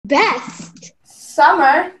best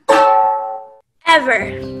summer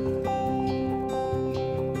ever.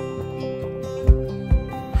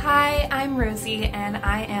 Hi, I'm Rosie and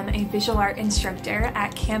I am a visual art instructor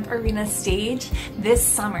at Camp Arena Stage this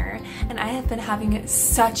summer, and I have been having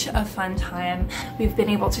such a fun time. We've been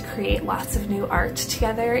able to create lots of new art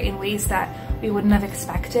together in ways that we wouldn't have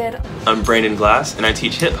expected. I'm Brandon Glass and I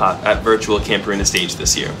teach hip hop at Virtual Camp Arena Stage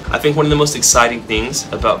this year. I think one of the most exciting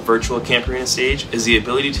things about Virtual Camp Arena Stage is the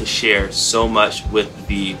ability to share so much with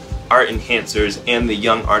the art enhancers and the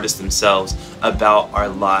young artists themselves about our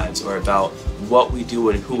lives or about what we do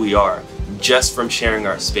and who we are just from sharing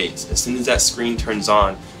our space. As soon as that screen turns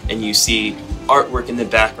on and you see artwork in the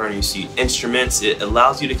background, you see instruments, it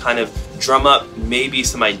allows you to kind of drum up maybe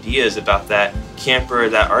some ideas about that camper,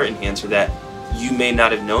 that art enhancer that you may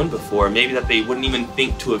not have known before, maybe that they wouldn't even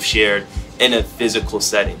think to have shared in a physical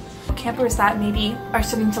setting. Campers that maybe are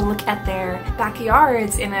starting to look at their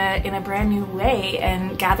backyards in a brand new way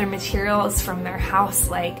and gather materials from their house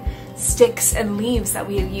like sticks and leaves that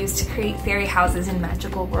we have used to create fairy houses in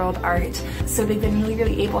magical world art. So they've been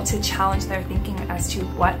really able to challenge their thinking as to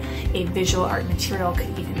what a visual art material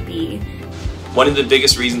could even be. One of the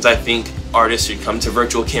biggest reasons I think artists should come to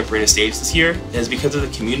Virtual Camp Arena Stage this year is because of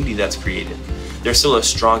the community that's created. There's still a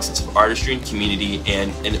strong sense of artistry and community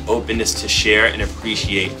and an openness to share and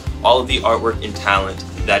appreciate all of the artwork and talent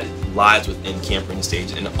that lies within Camp Arena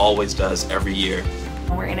Stage and always does every year.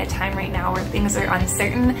 We're in a time right now where things are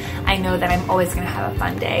uncertain. I know that I'm always going to have a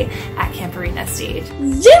fun day at Camp Arena Stage.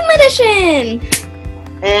 Zoom edition!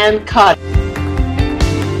 and cut.